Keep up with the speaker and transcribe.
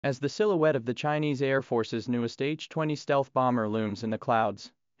as the silhouette of the Chinese Air Force's newest H-20 stealth bomber looms in the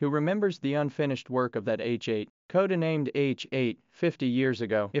clouds. Who remembers the unfinished work of that H-8, codenamed H-8, 50 years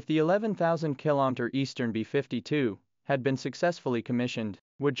ago? If the 11,000-kilometer Eastern B-52 had been successfully commissioned,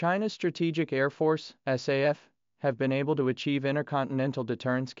 would China's Strategic Air Force, SAF, have been able to achieve intercontinental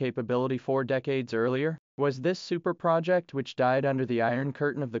deterrence capability 4 decades earlier? Was this super project, which died under the Iron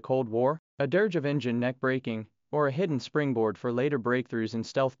Curtain of the Cold War, a dirge of engine neck braking, or a hidden springboard for later breakthroughs in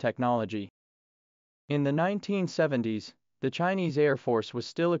stealth technology? In the 1970s, the Chinese Air Force was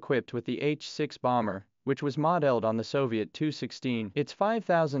still equipped with the H-6 bomber, which was modeled on the Soviet Tu-16. Its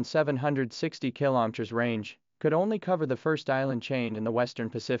 5,760 kilometers range could only cover the first island chain in the Western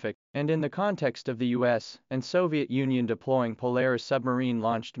Pacific, and in the context of the US and Soviet Union deploying Polaris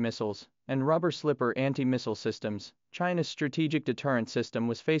submarine-launched missiles and rubber slipper anti-missile systems, China's strategic deterrence system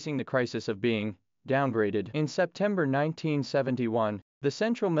was facing the crisis of being downgraded. In September 1971, the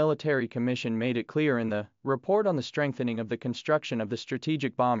Central Military Commission made it clear in the Report on the Strengthening of the Construction of the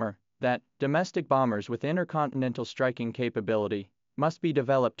Strategic Bomber that domestic bombers with intercontinental striking capability must be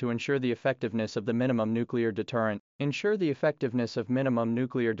developed to ensure the effectiveness of the minimum nuclear deterrent. Ensure the effectiveness of minimum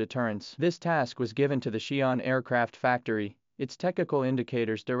nuclear deterrence. This task was given to the Xi'an Aircraft Factory, its technical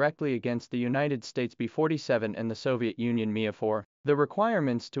indicators directly against the United States B-47 and the Soviet Union Mi-4. The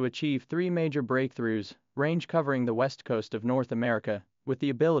requirements to achieve 3 major breakthroughs, range covering the west coast of North America, with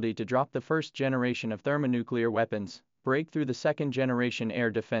the ability to drop the first generation of thermonuclear weapons, break through the second generation air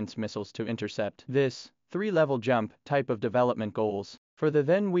defense missiles to intercept. This 3-level jump type of development goals, for the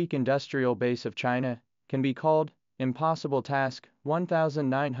then weak industrial base of China, can be called impossible task.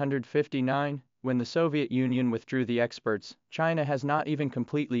 1959, when the Soviet Union withdrew the experts, China has not even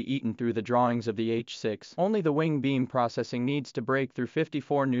completely eaten through the drawings of the H-6. Only the wing beam processing needs to break through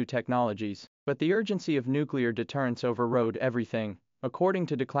 54 new technologies. But the urgency of nuclear deterrence overrode everything. According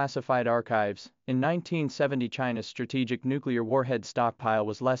to declassified archives, in 1970 China's strategic nuclear warhead stockpile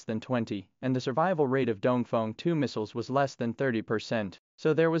was less than 20, and the survival rate of Dongfeng 2 missiles was less than 30%.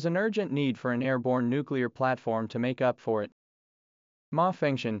 So there was an urgent need for an airborne nuclear platform to make up for it. Ma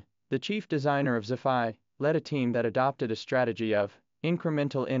Fengshan, the chief designer of Zhifei, led a team that adopted a strategy of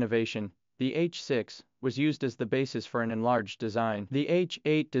incremental innovation. The H-6 was used as the basis for an enlarged design. The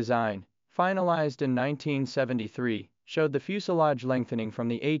H-8 design, finalized in 1973, showed the fuselage lengthening from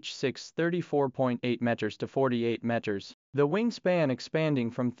the H-6 34.8 meters to 48 meters, the wingspan expanding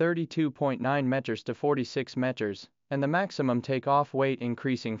from 32.9 meters to 46 meters, and the maximum takeoff weight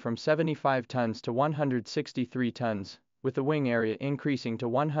increasing from 75 tons to 163 tons, with the wing area increasing to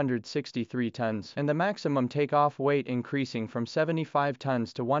 163 tons, and the maximum takeoff weight increasing from 75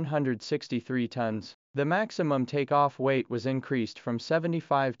 tons to 163 tons. The maximum takeoff weight was increased from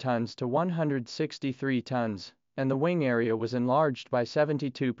 75 tons to 163 tons, and the wing area was enlarged by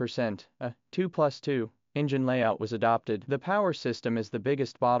 72%. A 2+2 engine layout was adopted. The power system is the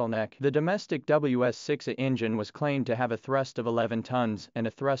biggest bottleneck. The domestic WS-6A engine was claimed to have a thrust of 11 tons and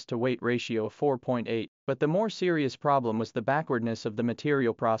a thrust-to-weight ratio of 4.8, but the more serious problem was the backwardness of the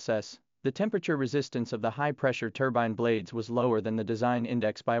material process. The temperature resistance of the high-pressure turbine blades was lower than the design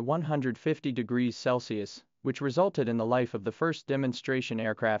index by 150 degrees Celsius, which resulted in the life of the first demonstration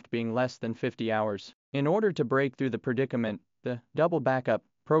aircraft being less than 50 hours. In order to break through the predicament, the double backup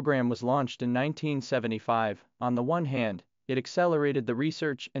program was launched in 1975. On the one hand, it accelerated the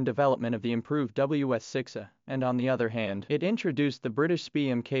research and development of the improved WS-6A, and on the other hand, it introduced the British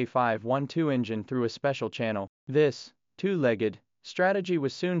SPE Mk512 engine through a special channel. This two-legged strategy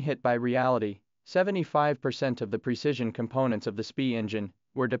was soon hit by reality. 75% of the precision components of the SPE engine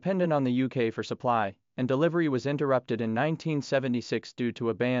were dependent on the UK for supply, and delivery was interrupted in 1976 due to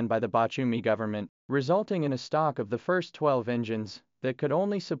a ban by the Bachumi government, resulting in a stock of the first 12 engines that could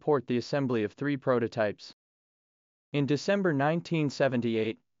only support the assembly of 3 prototypes. In December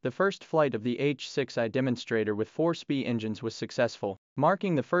 1978, the first flight of the H-6I demonstrator with 4 SPE engines was successful,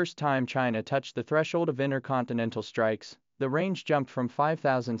 marking the first time China touched the threshold of intercontinental strikes. The range jumped from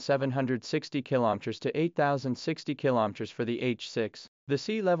 5,760 kilometers to 8,060 kilometers for the H-6. The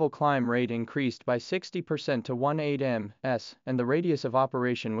sea level climb rate increased by 60% to 18 ms, and the radius of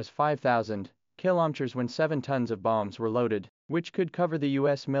operation was 5,000 kilometers when 7 tons of bombs were loaded, which could cover the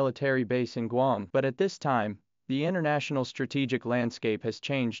US military base in Guam. But at this time, the international strategic landscape has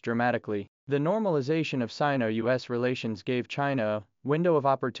changed dramatically. The normalization of Sino-US relations gave China a window of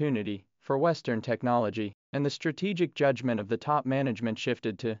opportunity for Western technology, and the strategic judgment of the top management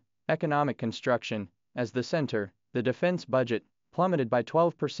shifted to economic construction as the center. The defense budget plummeted by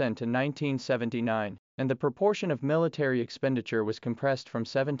 12% in 1979, and the proportion of military expenditure was compressed from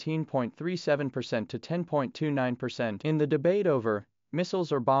 17.37% to 10.29%. In the debate over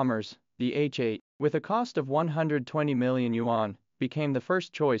missiles or bombers, the H-8, with a cost of 120 million yuan, became the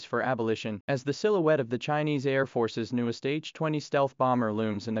first choice for abolition, as the silhouette of the Chinese Air Force's newest H-20 stealth bomber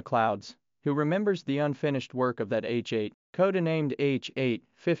looms in the clouds. Who remembers the unfinished work of that H-8, codenamed H-8,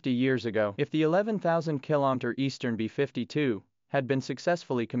 50 years ago? If the 11,000-kilometer Eastern B-52 had been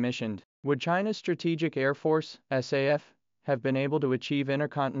successfully commissioned, would China's Strategic Air Force, SAF, have been able to achieve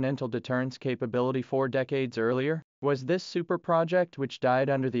intercontinental deterrence capability 4 decades earlier? Was this super project, which died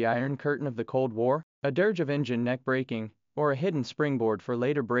under the Iron Curtain of the Cold War, a dirge of engine neck braking, or a hidden springboard for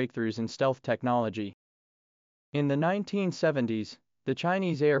later breakthroughs in stealth technology? In the 1970s, the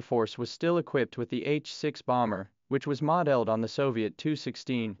Chinese Air Force was still equipped with the H-6 bomber, which was modeled on the Soviet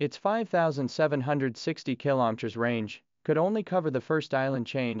Tu-16. Its 5,760 kilometers range could only cover the first island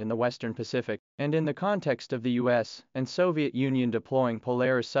chain in the Western Pacific, and in the context of the US and Soviet Union deploying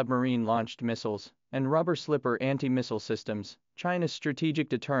Polaris submarine-launched missiles and rubber slipper anti-missile systems, China's strategic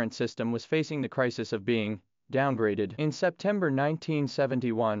deterrent system was facing the crisis of being downgraded. In September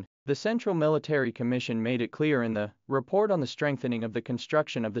 1971, the Central Military Commission made it clear in the Report on the Strengthening of the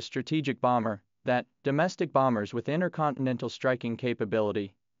Construction of the Strategic Bomber that domestic bombers with intercontinental striking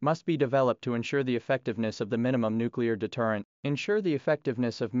capability must be developed to ensure the effectiveness of the minimum nuclear deterrent. Ensure the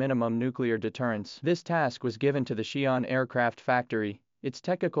effectiveness of minimum nuclear deterrence. This task was given to the Xi'an Aircraft Factory, its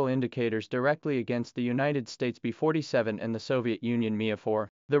technical indicators directly against the United States B-47 and the Soviet Union Mi-4.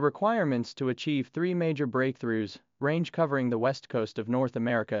 The requirements to achieve 3 major breakthroughs, range covering the west coast of North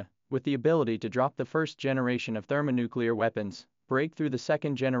America, with the ability to drop the first generation of thermonuclear weapons, break through the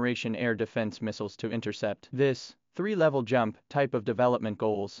second generation air defense missiles to intercept this 3-level jump type of development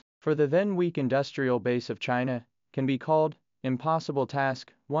goals for the then weak industrial base of China can be called impossible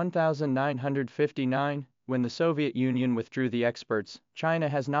task. 1959, when the Soviet Union withdrew the experts, China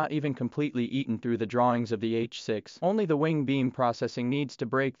has not even completely eaten through the drawings of the H-6. Only the wing beam processing needs to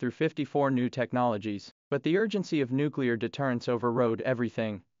break through 54 new technologies. But the urgency of nuclear deterrence overrode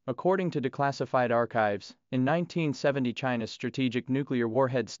everything. According to declassified archives, in 1970 China's strategic nuclear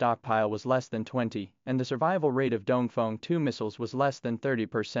warhead stockpile was less than 20, and the survival rate of Dongfeng 2 missiles was less than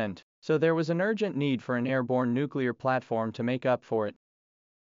 30%. So there was an urgent need for an airborne nuclear platform to make up for it.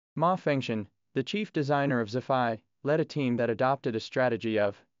 Ma Fengshan, the chief designer of Zhifei, led a team that adopted a strategy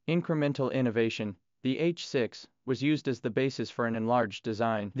of incremental innovation. The H-6 was used as the basis for an enlarged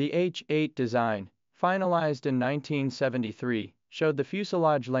design. The H-8 design, finalized in 1973, showed the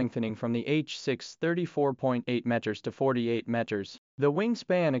fuselage lengthening from the H-6 34.8 meters to 48 meters, the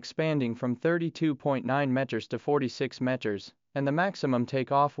wingspan expanding from 32.9 meters to 46 meters, and the maximum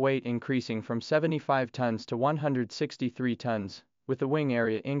takeoff weight increasing from 75 tons to 163 tons, with the wing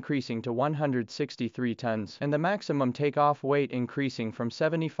area increasing to 163 tons, and the maximum takeoff weight increasing from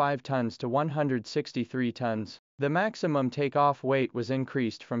 75 tons to 163 tons. The maximum takeoff weight was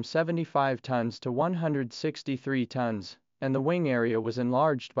increased from 75 tons to 163 tons, and the wing area was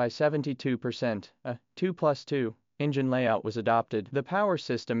enlarged by 72%. A 2+2 engine layout was adopted. The power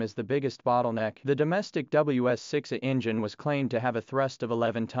system is the biggest bottleneck. The domestic WS-6 engine was claimed to have a thrust of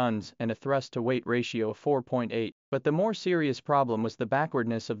 11 tons and a thrust-to-weight ratio of 4.8, but the more serious problem was the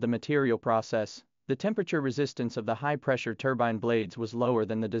backwardness of the material process. The temperature resistance of the high-pressure turbine blades was lower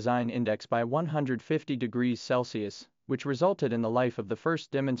than the design index by 150 degrees Celsius, which resulted in the life of the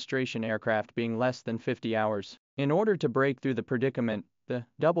first demonstration aircraft being less than 50 hours. In order to break through the predicament, the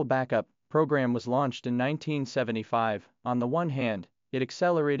double backup program was launched in 1975. On the one hand, it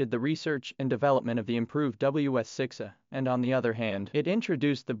accelerated the research and development of the improved WS-6A, and on the other hand, it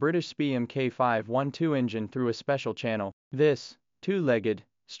introduced the British SPI Mk512 engine through a special channel. This two-legged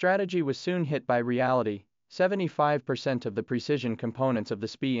strategy was soon hit by reality. 75% of the precision components of the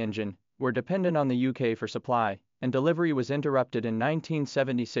SPI engine were dependent on the UK for supply, and delivery was interrupted in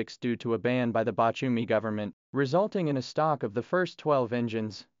 1976 due to a ban by the Bachumi government, resulting in a stock of the first 12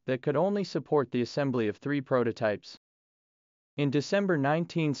 engines that could only support the assembly of 3 prototypes. In December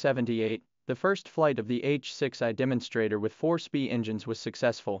 1978, the first flight of the H-6I demonstrator with 4 SPI engines was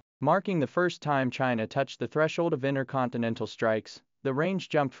successful, marking the first time China touched the threshold of intercontinental strikes. The range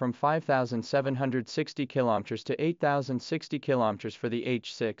jumped from 5,760 kilometers to 8,060 kilometers for the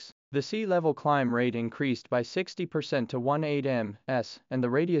H-6. The sea level climb rate increased by 60% to 18 ms, and the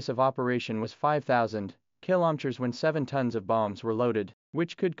radius of operation was 5,000 kilometers when 7 tons of bombs were loaded,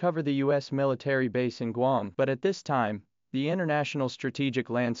 which could cover the U.S. military base in Guam. But at this time, the international strategic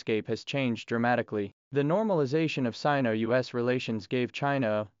landscape has changed dramatically. The normalization of Sino-U.S. relations gave China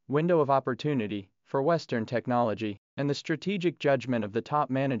a window of opportunity for Western technology, and the strategic judgment of the top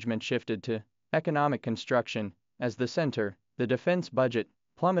management shifted to economic construction as the center. The defense budget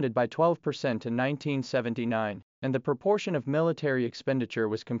plummeted by 12% in 1979, and the proportion of military expenditure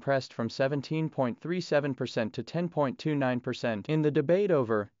was compressed from 17.37% to 10.29%. In the debate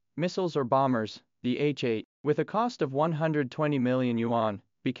over missiles or bombers, the H-8, with a cost of 120 million yuan,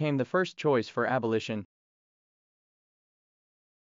 became the first choice for abolition.